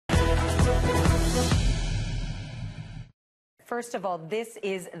first of all, this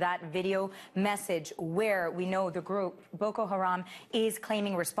is that video message where we know the group Boko Haram is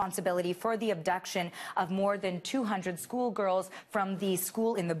claiming responsibility for the abduction of more than 200 schoolgirls from the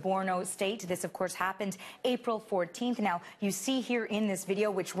school in the Borno state. This, of course, happened April 14th. Now, you see here in this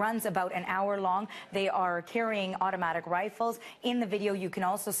video, which runs about an hour long, they are carrying automatic rifles. In the video, you can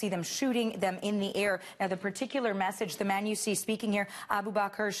also see them shooting them in the air. Now, the particular message, the man you see speaking here,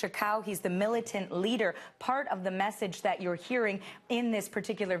 Abubakar Shekau, he's the militant leader. Part of the message that you're hearing in this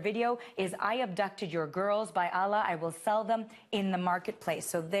particular video is, I abducted your girls. By Allah, I will sell them in the marketplace.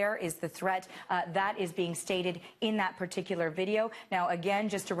 So there is the threat that is being stated in that particular video. Now, again,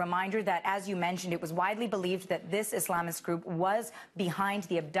 just a reminder that, as you mentioned, it was widely believed that this Islamist group was behind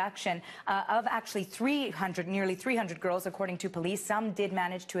the abduction of actually nearly 300 girls, according to police. Some did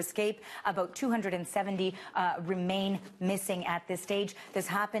manage to escape. About 270 remain missing at this stage. This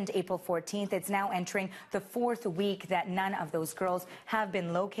happened April 14th. It's now entering the fourth week that none of those girls have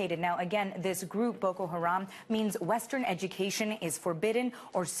been located. Now, again, this group, Boko Haram, means Western education is forbidden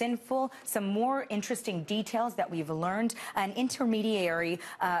or sinful. Some more interesting details that we've learned. An intermediary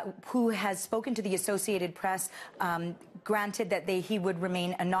who has spoken to the Associated Press, granted that he would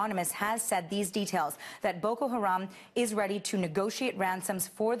remain anonymous, has said these details, that Boko Haram is ready to negotiate ransoms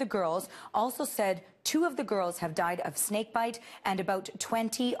for the girls. Also said 2 of the girls have died of snakebite and about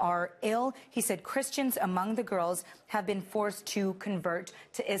 20 are ill. He said Christians among the girls have been forced to convert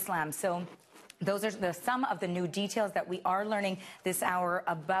to Islam. So those are some of the new details that we are learning this hour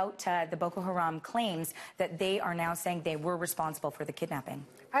about the Boko Haram claims that they are now saying they were responsible for the kidnapping.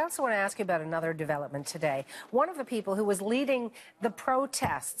 I also want to ask you about another development today. One of the people who was leading the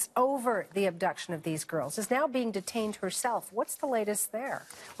protests over the abduction of these girls is now being detained herself. What's the latest there?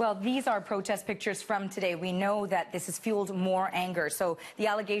 Well, these are protest pictures from today. We know that this has fueled more anger. So the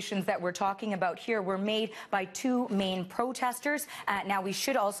allegations that we're talking about here were made by 2 main protesters. Now, we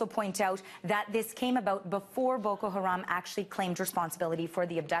should also point out that this came about before Boko Haram actually claimed responsibility for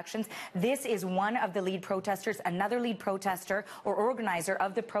the abductions. This is one of the lead protesters. Another lead protester or organizer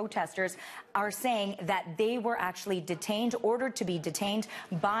of the protesters are saying that they were actually detained, ordered to be detained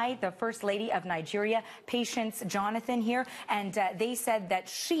by the First Lady of Nigeria, Patience Jonathan here. And they said that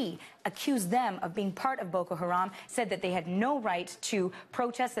she accused them of being part of Boko Haram, said that they had no right to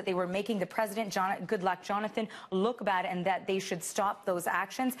protest, that they were making the president, Goodluck Jonathan, look bad, and that they should stop those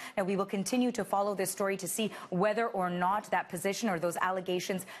actions. Now, we will continue to follow this story to see whether or not that position or those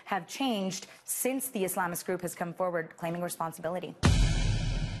allegations have changed since the Islamist group has come forward claiming responsibility.